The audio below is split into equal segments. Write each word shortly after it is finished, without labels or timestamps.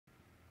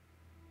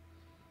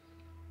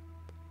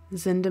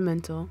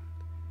Zendimental.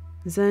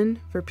 Zen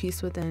for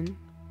peace within.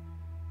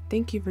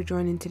 Thank you for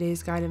joining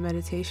today's guided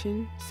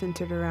meditation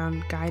centered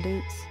around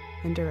guidance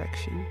and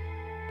direction.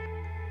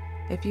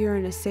 If you are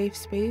in a safe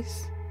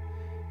space,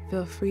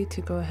 feel free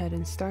to go ahead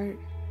and start.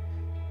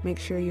 Make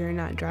sure you are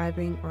not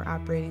driving or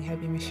operating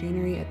heavy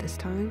machinery at this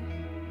time.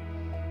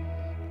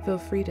 Feel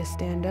free to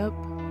stand up,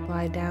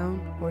 lie down,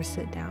 or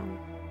sit down,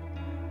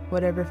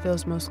 whatever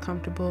feels most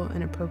comfortable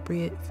and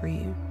appropriate for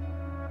you.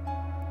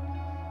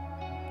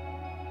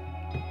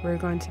 We're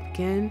going to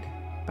begin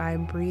by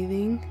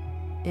breathing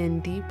in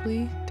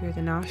deeply through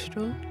the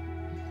nostril,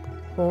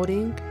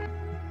 holding,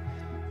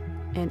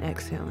 and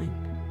exhaling.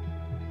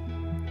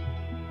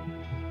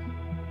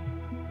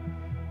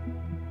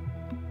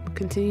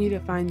 Continue to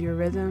find your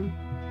rhythm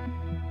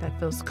that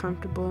feels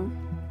comfortable.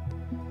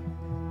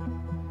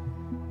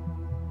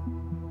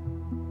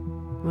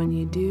 When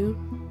you do,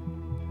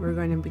 we're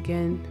going to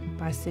begin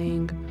by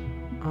saying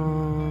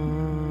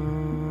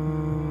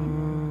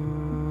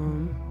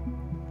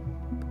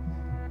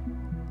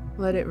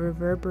Let it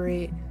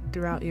reverberate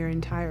throughout your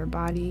entire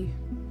body,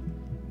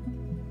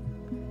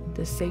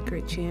 the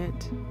sacred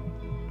chant.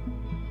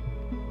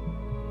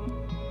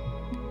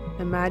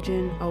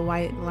 Imagine a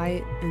white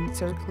light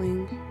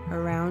encircling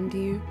around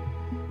you,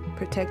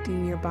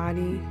 protecting your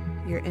body,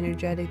 your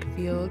energetic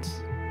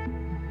fields.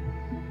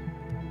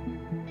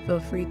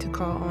 Feel free to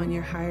call on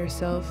your higher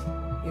self,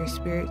 your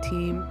spirit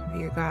team, or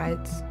your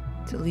guides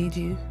to lead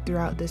you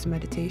throughout this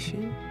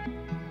meditation.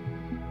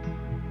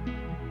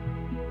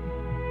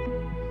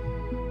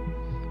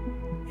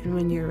 And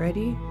when you're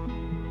ready,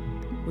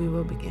 we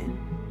will begin.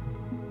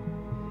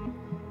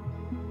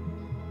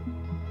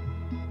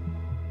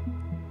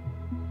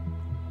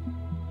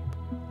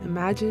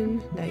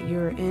 Imagine that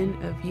you're in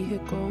a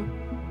vehicle,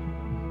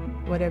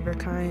 whatever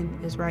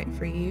kind is right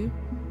for you.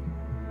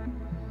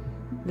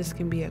 This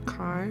can be a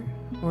car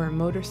or a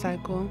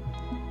motorcycle,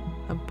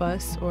 a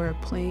bus or a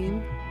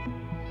plane,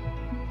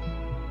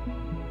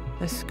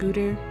 a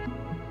scooter,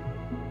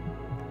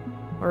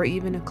 or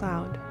even a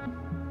cloud.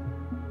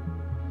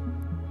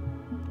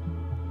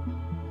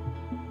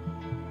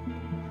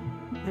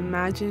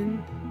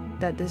 Imagine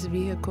that this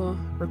vehicle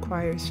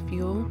requires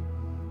fuel.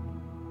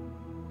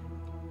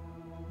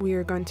 We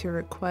are going to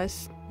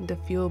request the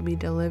fuel be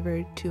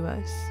delivered to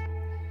us.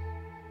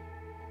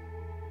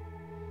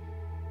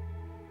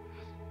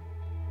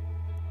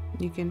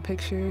 You can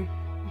picture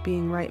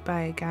being right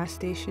by a gas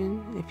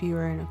station if you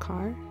are in a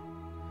car,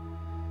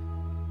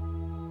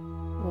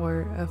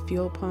 or a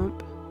fuel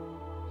pump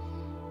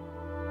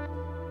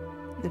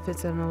if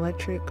it's an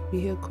electric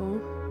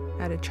vehicle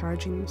at a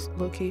charging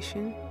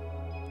location,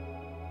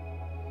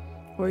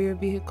 or your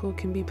vehicle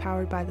can be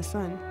powered by the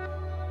sun.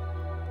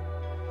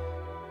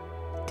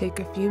 Take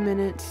a few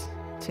minutes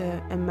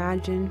to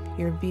imagine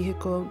your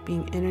vehicle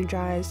being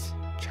energized,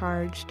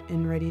 charged,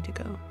 and ready to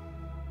go.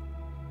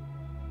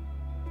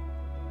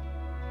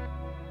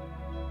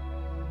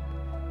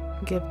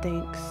 Give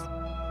thanks.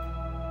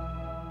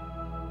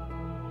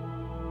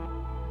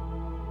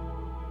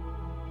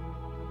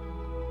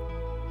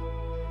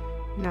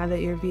 Now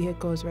that your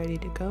vehicle is ready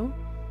to go,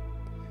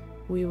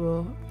 we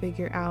will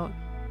figure out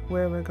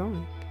where we're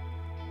going.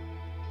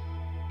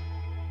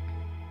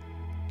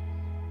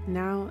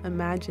 Now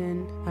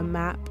imagine a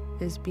map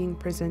is being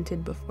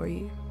presented before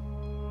you.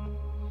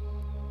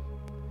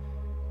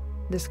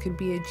 This could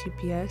be a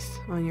GPS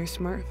on your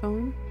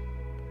smartphone,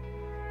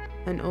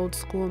 an old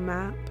school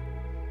map,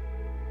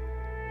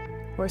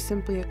 or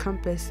simply a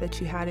compass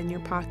that you had in your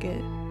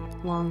pocket,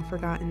 long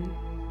forgotten.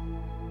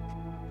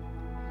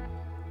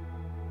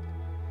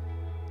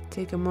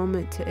 Take a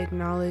moment to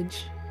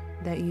acknowledge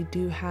that you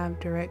do have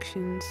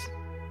directions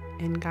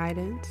and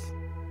guidance,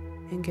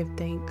 and give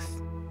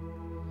thanks.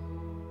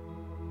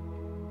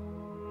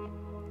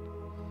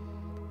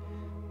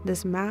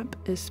 This map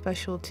is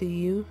special to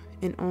you,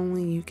 and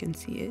only you can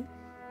see it.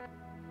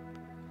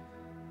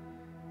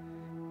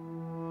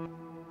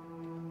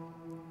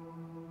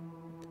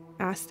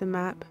 Ask the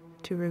map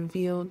to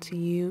reveal to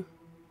you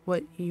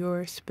what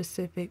your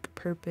specific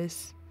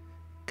purpose,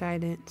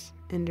 guidance,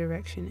 and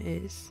direction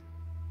is.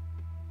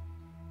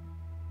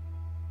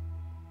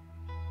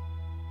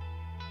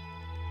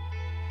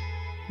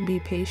 Be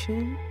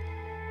patient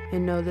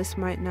and know this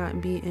might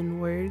not be in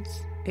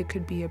words. It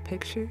could be a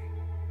picture.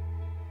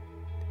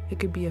 It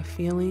could be a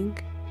feeling.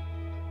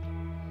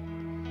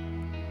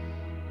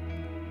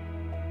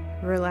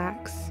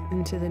 Relax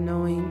into the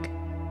knowing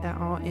that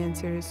all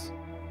answers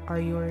are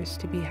yours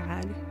to be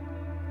had.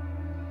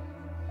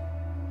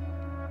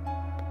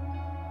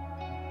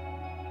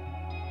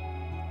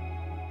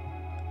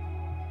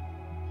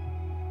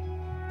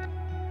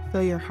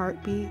 Feel your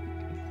heartbeat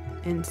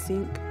in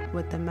sync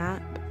with the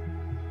map.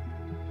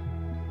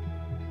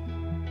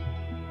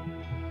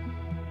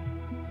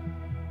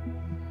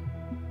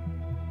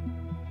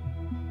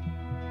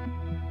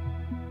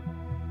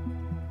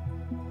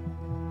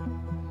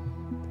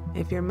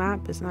 If your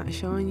map is not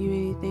showing you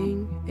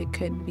anything, it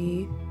could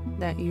be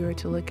that you are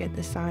to look at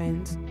the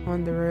signs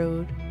on the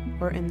road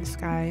or in the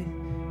sky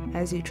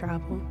as you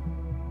travel.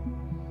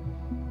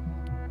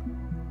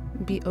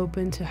 be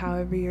open to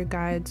however your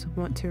guides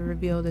want to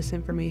reveal this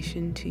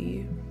information to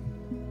you.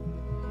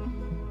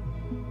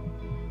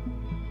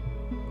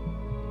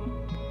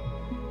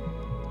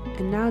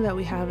 And now that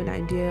we have an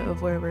idea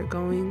of where we're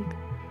going,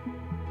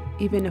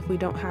 even if we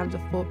don't have the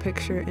full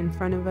picture in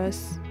front of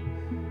us,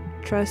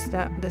 trust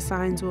that the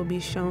signs will be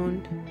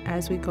shown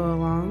as we go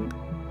along.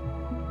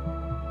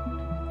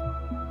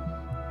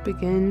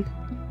 Begin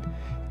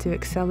to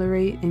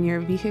accelerate in your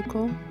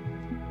vehicle.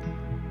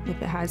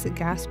 If it has a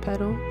gas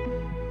pedal,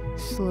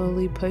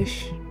 slowly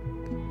push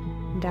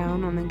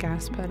down on the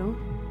gas pedal.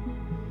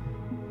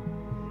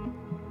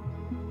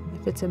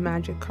 If it's a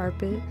magic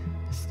carpet,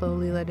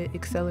 slowly let it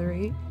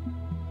accelerate.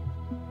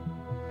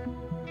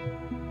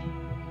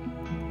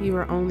 You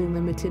are only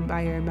limited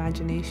by your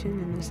imagination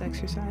in this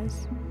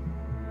exercise.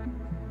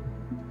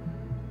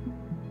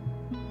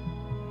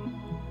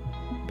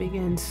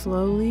 Begin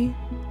slowly.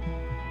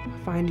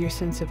 Find your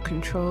sense of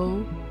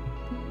control.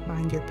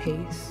 Find your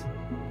pace.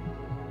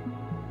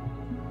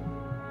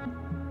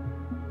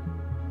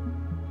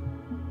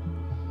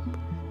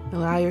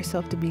 Allow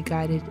yourself to be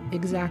guided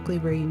exactly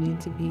where you need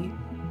to be.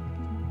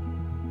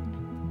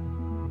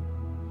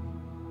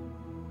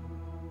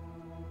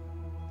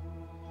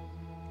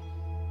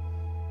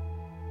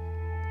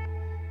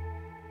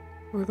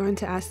 We're going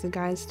to ask the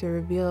guides to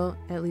reveal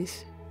at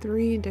least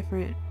 3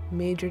 different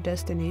major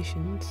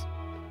destinations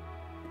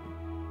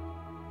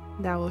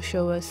that will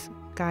show us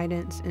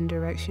guidance and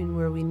direction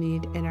where we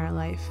need in our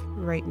life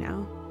right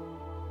now.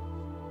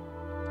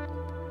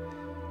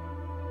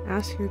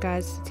 Ask your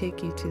guides to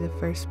take you to the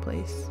first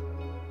place.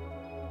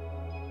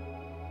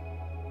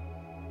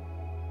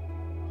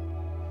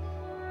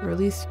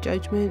 Release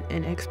judgment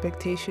and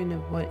expectation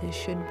of what it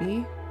should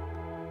be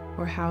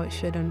or how it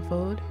should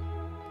unfold,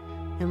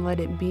 and let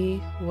it be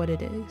what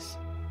it is.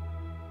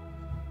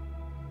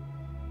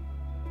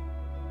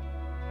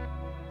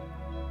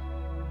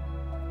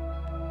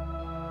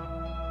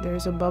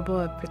 There's a bubble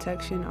of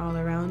protection all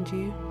around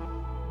you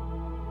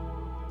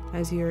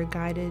as you are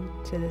guided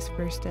to this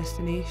first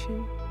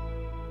destination.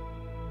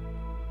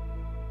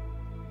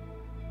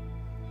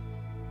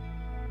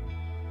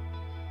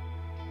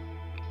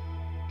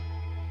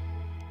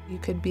 You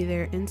could be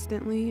there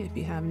instantly if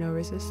you have no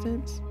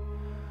resistance,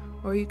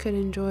 or you could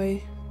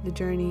enjoy the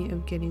journey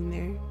of getting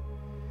there.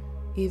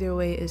 Either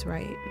way is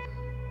right.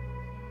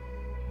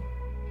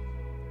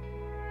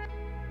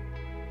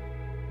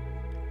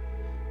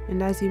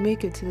 And as you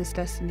make it to this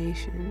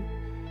destination,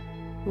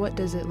 what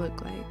does it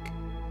look like?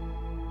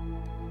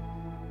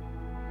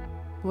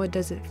 What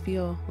does it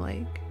feel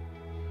like?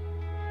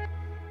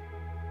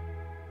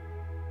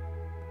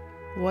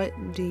 What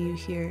do you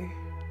hear?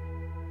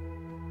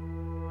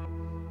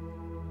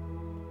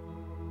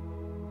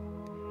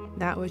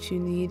 That which you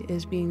need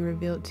is being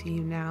revealed to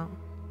you now.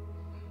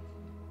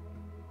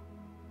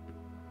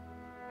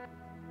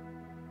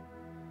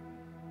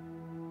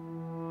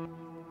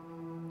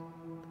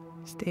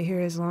 Stay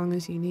here as long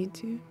as you need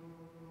to.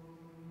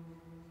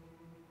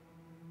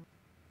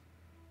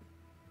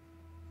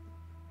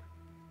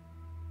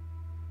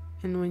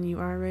 And when you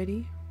are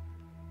ready,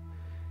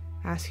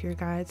 ask your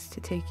guides to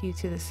take you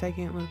to the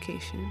second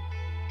location.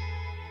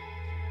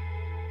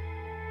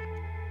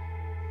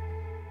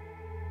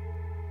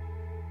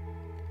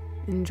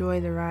 Enjoy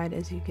the ride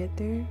as you get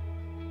there,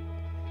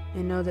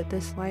 and know that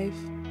this life,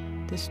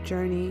 this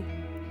journey,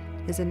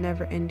 is a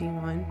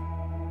never-ending one.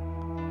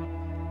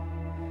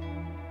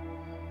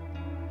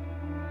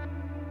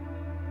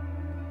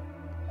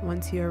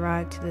 Once you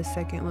arrive to the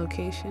second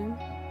location,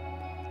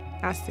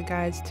 ask the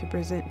guides to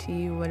present to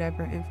you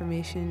whatever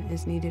information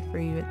is needed for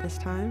you at this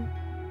time.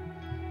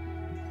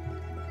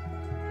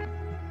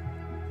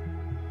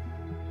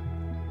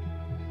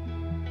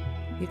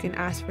 You can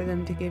ask for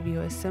them to give you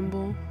a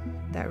symbol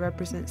that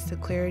represents the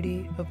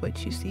clarity of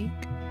what you seek.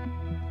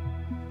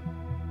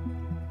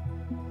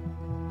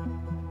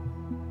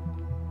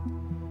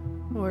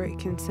 Or it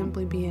can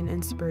simply be an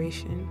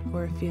inspiration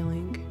or a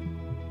feeling.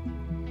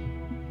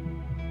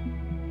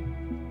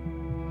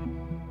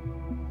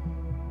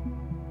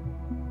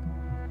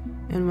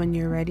 And when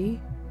you're ready,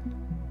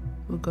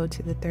 we'll go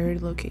to the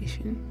third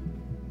location.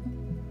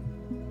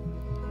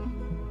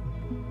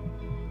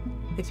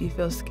 If you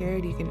feel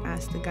scared, you can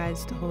ask the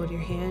guides to hold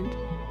your hand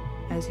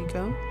as you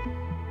go.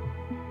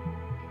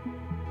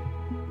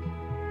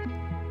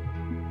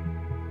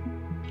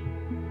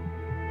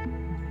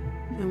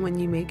 And when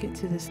you make it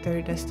to this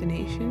third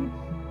destination,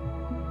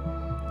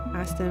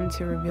 ask them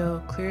to reveal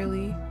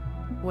clearly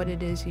what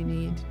it is you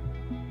need.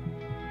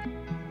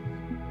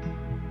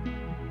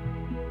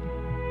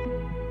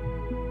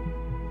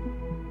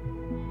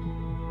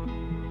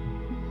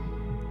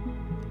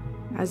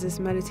 As this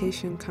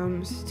meditation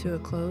comes to a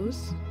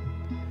close,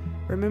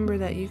 remember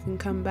that you can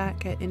come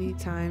back at any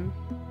time,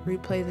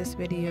 replay this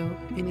video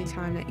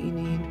anytime that you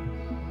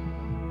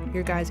need.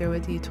 Your guides are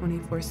with you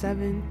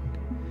 24/7.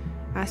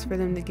 Ask for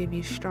them to give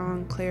you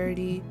strong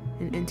clarity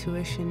and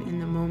intuition in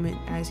the moment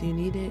as you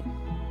need it.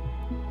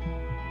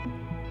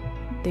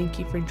 Thank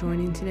you for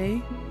joining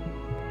today.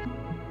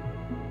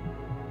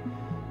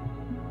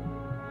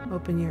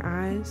 open your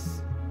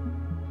eyes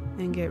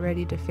and get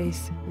ready to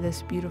face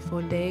this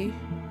beautiful day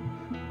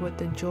with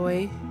the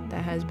joy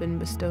that has been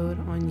bestowed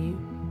on you.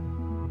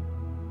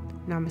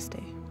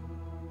 Namaste.